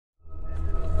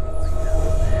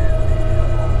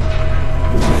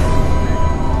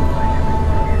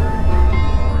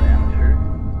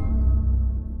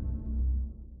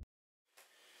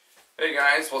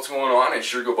what's going on?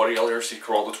 It's your good buddy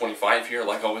LRC25 here.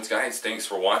 Like always, guys, thanks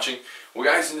for watching. Well,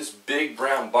 guys, in this big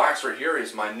brown box right here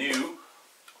is my new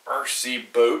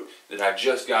RC boat that I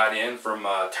just got in from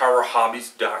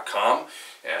towerhobbies.com,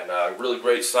 and a really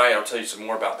great site. I'll tell you some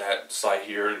more about that site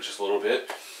here in just a little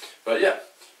bit. But yeah,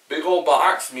 big old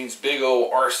box means big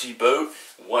old RC boat.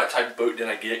 What type of boat did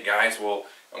I get, guys? Well,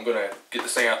 I'm gonna get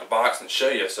this thing out the box and show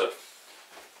you. So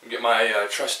I'm gonna get my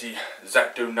trusty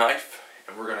X-Acto knife,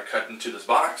 and we're gonna cut into this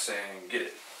box and get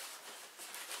it.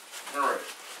 All right.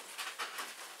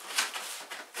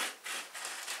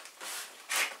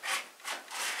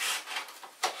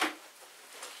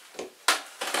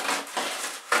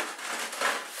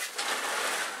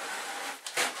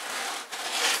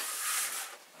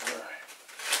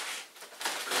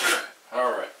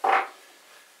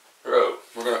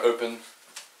 We're going to open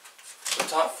the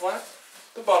top flat,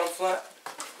 the bottom flat,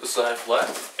 the side flat,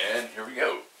 and here we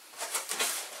go.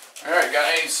 Alright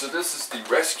guys, so this is the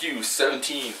Rescue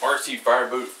 17 RC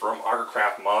Fireboat from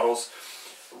AquaCraft Models.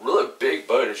 A really big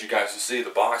boat, as you guys can see. The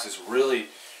box is really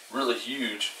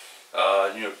huge.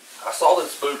 You know, I saw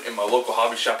this boat in my local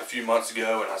hobby shop a few months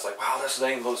ago, and I was like, wow, this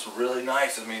thing looks really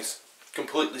nice. I mean, it's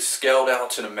completely scaled out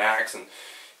to the max, and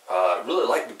really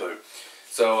like the boat.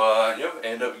 So, you know,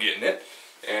 end up getting it.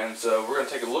 And so we're going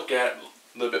to take a look at it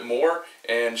a little bit more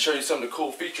and show you some of the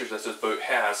cool features that this boat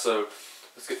has. So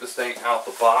let's get this thing out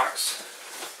the box.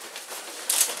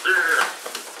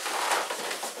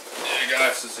 Yeah,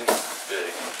 guys, this thing is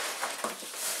big.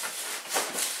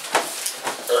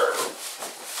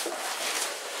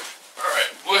 Alright,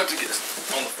 we'll have to get this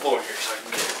on the floor here so I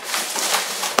can get it.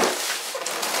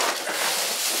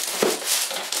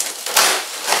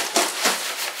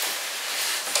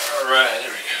 Alright, there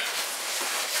we go.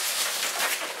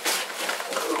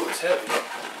 Oh, it's heavy.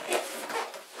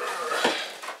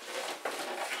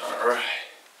 Alright.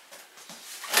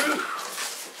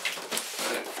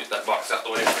 Get that box out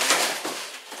the way.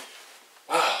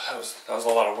 Wow, that was a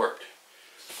lot of work.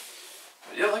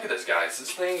 But yeah, look at this, guys.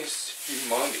 This thing is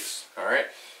humongous. Alright.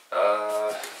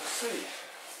 Let's see.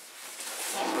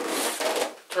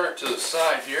 Turn it to the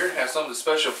side here. It has some of the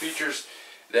special features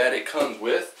that it comes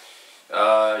with.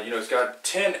 You know, it's got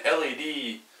 10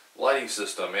 LED lighting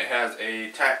system. It has a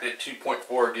Tactic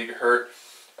 2.4 gigahertz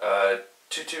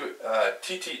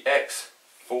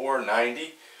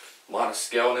TTX490. A lot of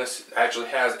scaleness. It actually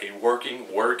has a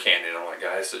working word cannon on it,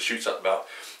 guys. So it shoots up about,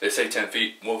 they say 10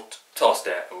 feet. We'll test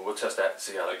that. We'll test that and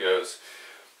see how that goes.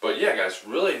 But yeah, guys,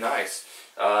 really nice.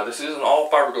 This is an all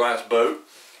fiberglass boat.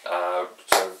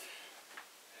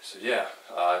 So yeah,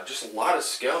 just a lot of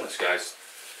scaleness, guys.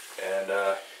 And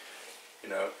you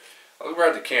know, I'll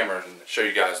grab the camera and show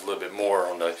you guys a little bit more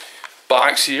on the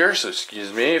box here. So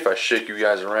excuse me if I shake you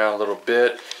guys around a little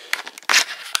bit.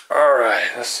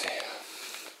 Alright, let's see.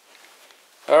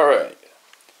 Alright.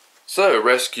 So,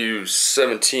 Rescue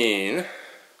 17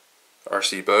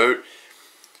 RC boat.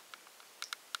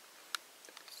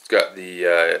 It's got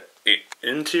the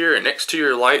interior and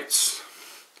exterior lights.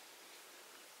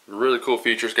 Really cool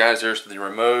features, guys. There's the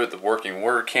remote, the working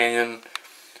water canyon.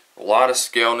 A lot of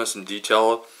scaleness and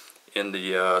detail in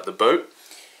the boat.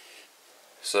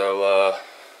 So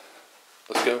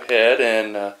let's go ahead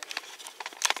and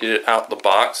get it out the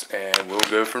box, and we'll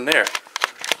go from there.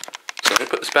 So I'm gonna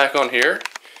put this back on here,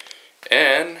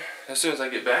 and as soon as I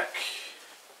get back,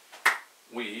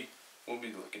 we will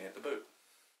be looking at the boat.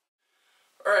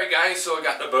 Alright guys, so I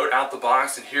got the boat out the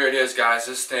box, and here it is, guys.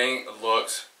 This thing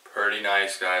looks pretty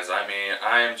nice, guys. I mean,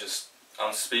 I'm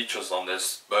speechless on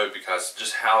this boat because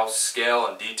just how scale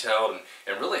and detailed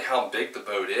and really how big the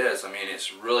boat is. I mean,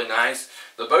 it's really nice.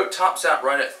 The boat tops out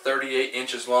right at 38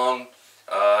 inches long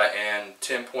and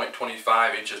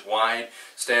 10.25 inches wide.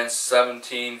 Stands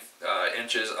 17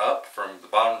 inches up from the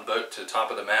bottom of the boat to the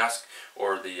top of the mast,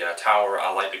 or the tower,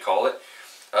 I like to call it.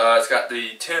 It's got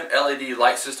the 10 LED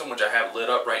light system, which I have lit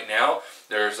up right now.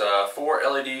 There's 4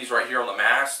 LEDs right here on the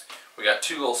mast. We got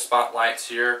 2 little spotlights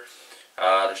here.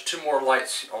 There's 2 more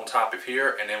lights on top of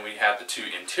here, and then we have the 2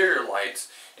 interior lights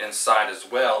inside as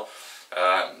well.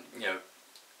 You know,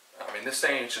 I mean, this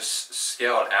thing is just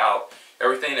scaled out.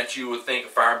 Everything that you would think a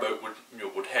fireboat would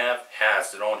have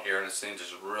has it on here, and this thing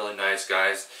is really nice,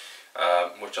 guys.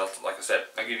 Which, like I said,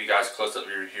 I'll give you guys a close-up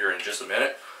here in just a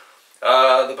minute.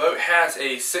 The boat has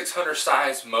a 600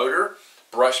 size motor,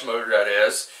 brush motor that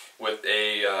is, with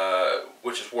a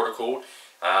which is water cooled.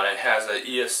 It has an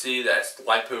ESC that's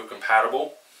LiPo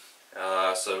compatible,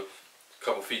 so a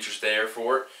couple features there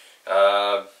for it.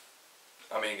 I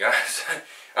mean, guys,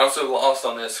 I'm so lost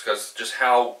on this because just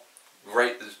how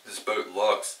great this boat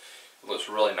looks. It looks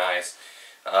really nice.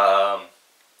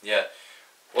 Yeah,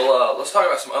 Well, let's talk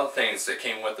about some other things that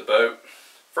came with the boat.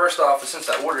 First off, since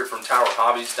I ordered it from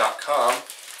TowerHobbies.com,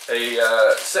 they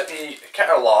sent me a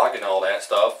catalog and all that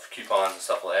stuff, coupons and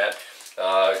stuff like that.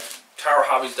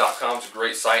 TowerHobbies.com is a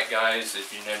great site, guys.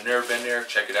 If you've never been there,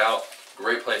 check it out.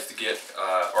 Great place to get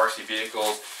RC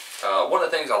vehicles. One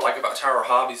of the things I like about Tower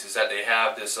Hobbies is that they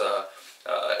have this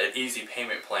an easy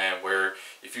payment plan where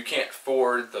if you can't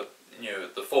afford the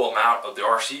full amount of the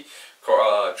RC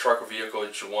truck or vehicle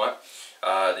that you want,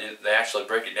 they actually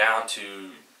break it down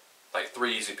to like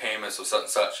 3 easy payments of such and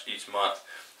such each month.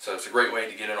 So it's a great way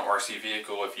to get an RC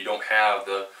vehicle if you don't have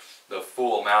the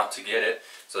full amount to get it.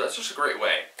 So that's just a great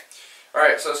way.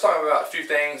 Alright, so let's talk about a few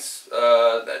things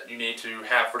that you need to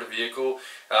have for the vehicle.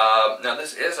 Now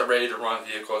this is a ready to run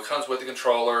vehicle. It comes with the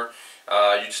controller.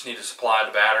 You just need to supply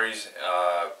the batteries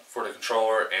for the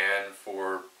controller and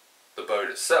for the boat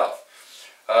itself.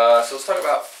 So let's talk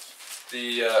about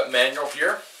the manual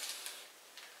here.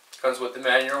 Comes with the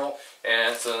manual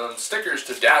and some stickers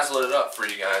to dazzle it up for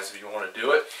you guys if you want to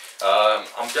do it.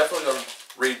 I'm definitely going to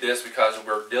read this because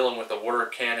we're dealing with the water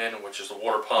cannon, which is a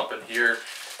water pump in here.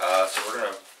 So we're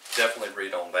going to definitely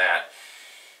read on that.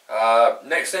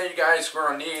 Next thing you guys are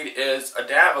going to need is a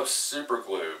dab of super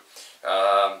glue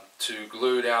to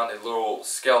glue down the little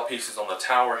scale pieces on the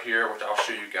tower here, which I'll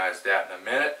show you guys that in a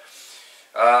minute.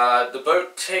 The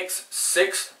boat takes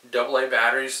 6 AA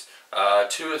batteries.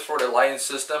 2 is for the lighting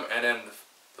system, and then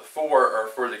the 4 are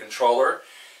for the controller.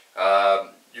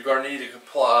 You're going to need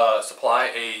to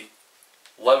supply a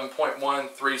 11.1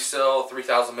 3-cell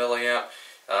 3000 milliamp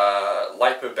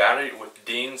LiPo battery with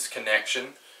Dean's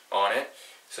connection on it.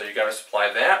 So you got to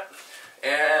supply that.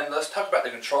 And let's talk about the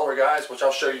controller, guys, which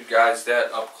I'll show you guys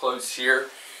that up close here.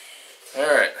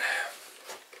 Alright.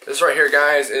 This right here,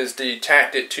 guys, is the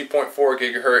Tactic 2.4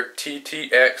 GHz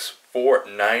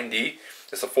TTX490.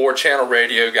 It's a 4-channel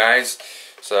radio, guys.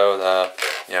 So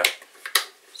yeah,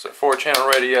 it's a 4-channel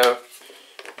radio.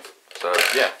 So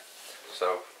yeah,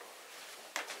 so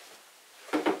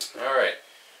all right.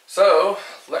 So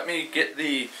let me get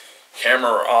the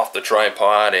camera off the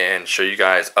tripod and show you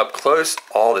guys up close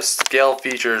all the scale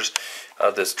features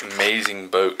of this amazing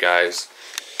boat, guys.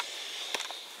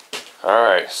 All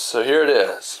right, so here it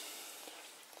is.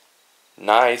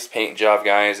 Nice paint job,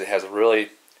 guys. It has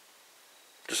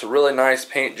just a really nice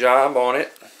paint job on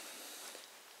it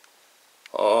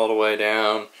all the way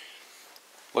down.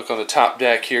 Look on the top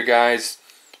deck here, guys.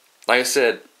 Like I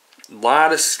said, a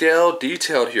lot of scale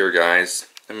detailed here, guys.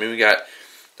 I mean, we got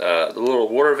the little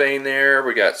water vane there.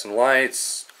 We got some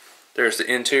lights. There's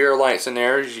the interior lights in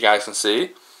there, as you guys can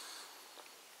see.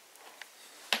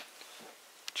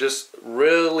 Just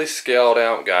really scaled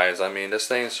out, guys. I mean, this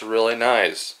thing's really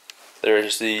nice.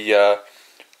 There's the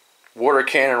water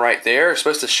cannon right there. It's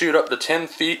supposed to shoot up to 10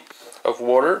 feet of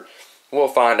water. We'll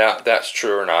find out if that's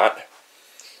true or not.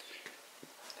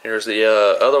 Here's the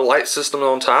other light system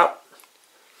on top.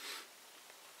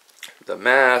 The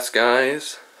mast,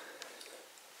 guys.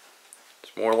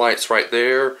 There's more lights right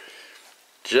there.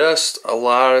 Just a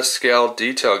lot of scale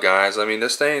detail, guys. I mean,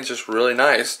 this thing's just really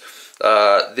nice.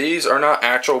 These are not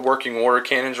actual working water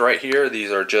cannons right here.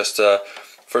 These are just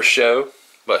for show.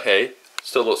 But hey,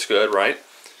 still looks good, right?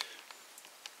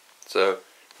 So,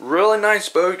 really nice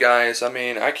boat, guys. I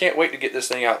mean, I can't wait to get this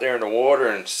thing out there in the water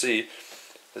and see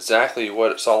exactly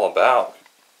what it's all about.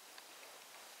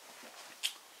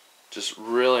 Just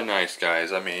really nice,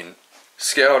 guys. I mean,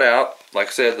 scaled out. Like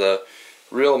I said, the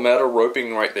real metal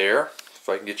roping right there. If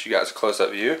I can get you guys a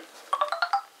close-up view.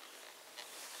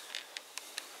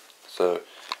 So,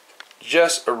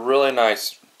 just a really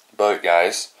nice boat,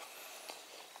 guys.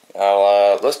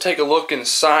 Now, let's take a look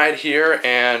inside here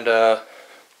and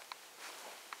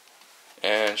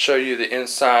show you the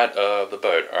inside of the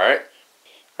boat. Alright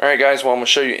guys, well, I'm going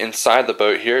to show you inside the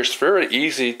boat here. It's very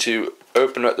easy to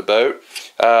open up the boat.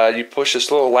 You push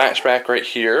this little latch back right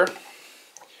here,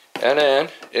 and then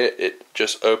it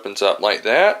just opens up like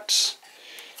that.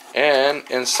 And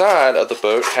inside of the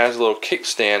boat has a little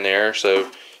kickstand there,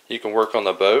 so you can work on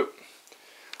the boat.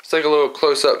 Let's take a little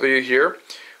close-up view here.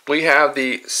 We have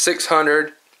the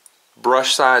 600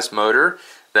 brush size motor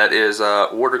that is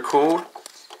water cooled.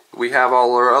 We have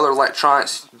all our other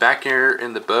electronics back here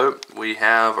in the boat. We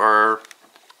got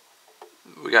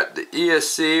the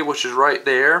ESC, which is right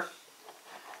there,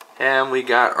 and we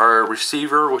got our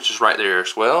receiver, which is right there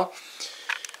as well.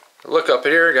 Look up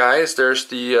here, guys. There's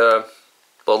the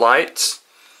lights,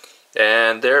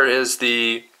 and there is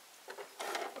the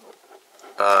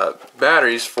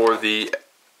batteries for the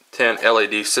 10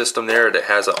 LED system there that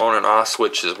has an on and off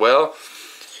switch as well.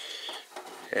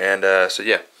 And so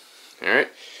yeah, all right.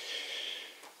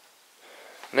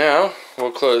 Now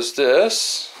we'll close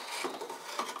this.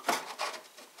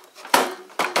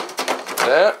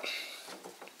 That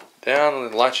down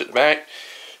and latch it back.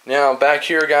 Now back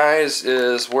here, guys,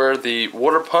 is where the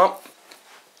water pump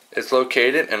is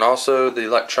located, and also the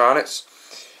electronics.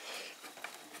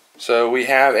 So we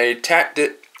have a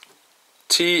Tactic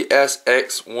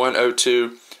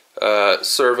TTX490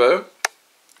 servo.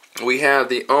 We have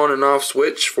the on and off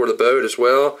switch for the boat as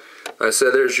well. Like I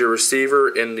said, there's your receiver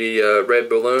in the red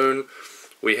balloon.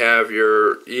 We have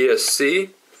your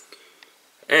ESC,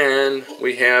 and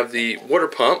we have the water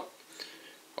pump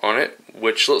on it,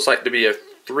 which looks like to be a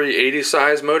 380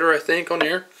 size motor, I think, on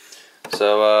here.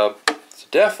 So it's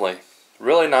definitely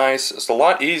really nice. It's a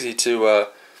lot easy to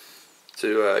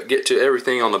get to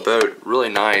everything on the boat. Really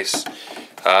nice.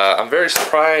 I'm very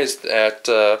surprised that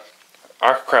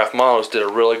AquaCraft Models did a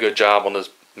really good job on this,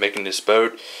 making this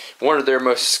boat. One of their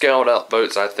most scaled out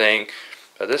boats, I think.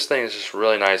 This thing is just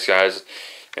really nice, guys.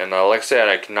 And like I said,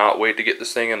 I cannot wait to get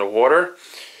this thing in the water.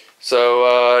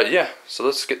 So yeah, so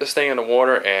let's get this thing in the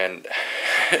water and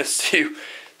see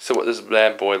what this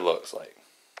bad boy looks like.